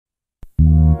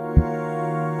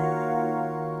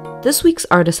This week's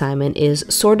art assignment is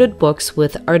Sorted Books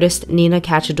with artist Nina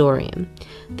Kachadorian.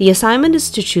 The assignment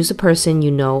is to choose a person you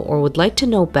know or would like to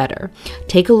know better,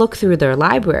 take a look through their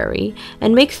library,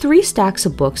 and make 3 stacks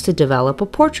of books to develop a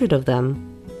portrait of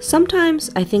them. Sometimes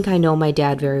I think I know my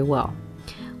dad very well.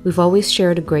 We've always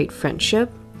shared a great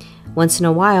friendship. Once in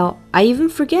a while, I even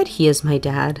forget he is my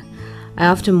dad. I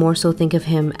often more so think of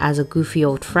him as a goofy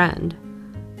old friend.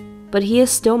 But he is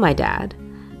still my dad,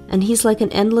 and he's like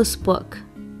an endless book.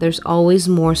 There's always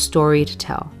more story to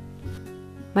tell.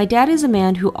 My dad is a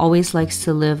man who always likes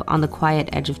to live on the quiet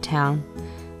edge of town.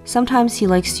 Sometimes he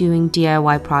likes doing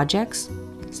DIY projects.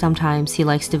 Sometimes he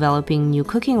likes developing new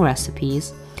cooking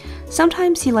recipes.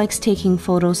 Sometimes he likes taking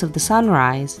photos of the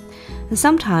sunrise. And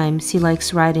sometimes he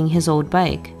likes riding his old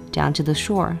bike down to the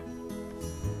shore.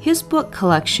 His book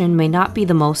collection may not be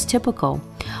the most typical.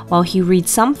 While he reads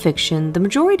some fiction, the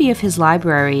majority of his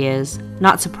library is,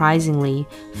 not surprisingly,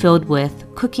 filled with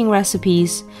cooking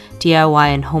recipes,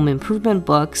 DIY and home improvement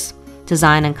books,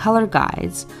 design and color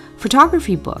guides,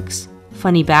 photography books,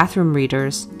 funny bathroom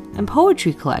readers, and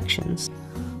poetry collections.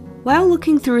 While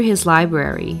looking through his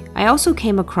library, I also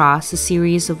came across a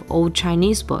series of old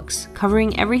Chinese books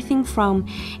covering everything from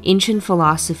ancient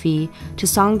philosophy to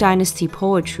Song Dynasty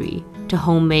poetry to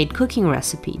homemade cooking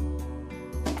recipe.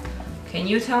 Can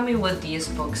you tell me what these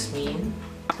books mean?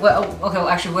 Well,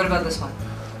 actually, what about this one?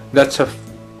 That's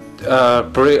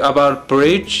about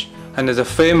bridge, and there's a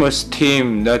famous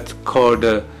team that's called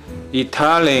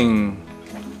Italian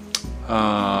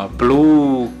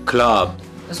Blue Club.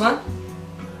 This one?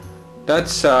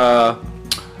 That's a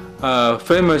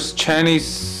famous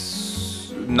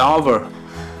Chinese novel.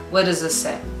 What does this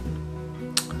say?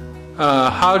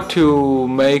 How to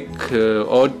make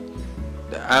all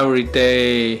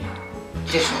everyday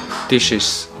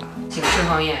dishes. 警示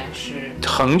方言是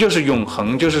恒就是永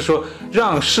恒，就是说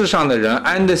让世上的人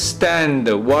understand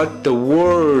what the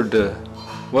word,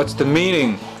 what's the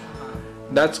meaning.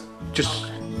 That's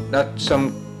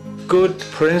some good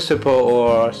principle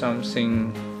or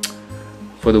something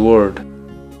for the world.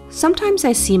 Sometimes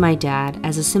I see my dad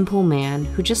as a simple man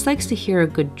who just likes to hear a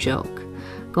good joke,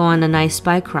 go on a nice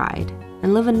bike ride,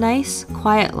 and live a nice,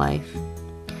 quiet life.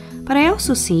 But I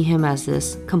also see him as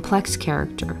this complex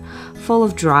character, full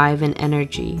of drive and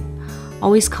energy,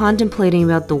 always contemplating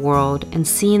about the world and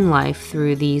seeing life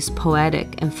through these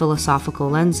poetic and philosophical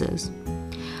lenses.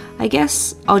 I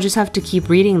guess I'll just have to keep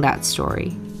reading that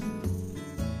story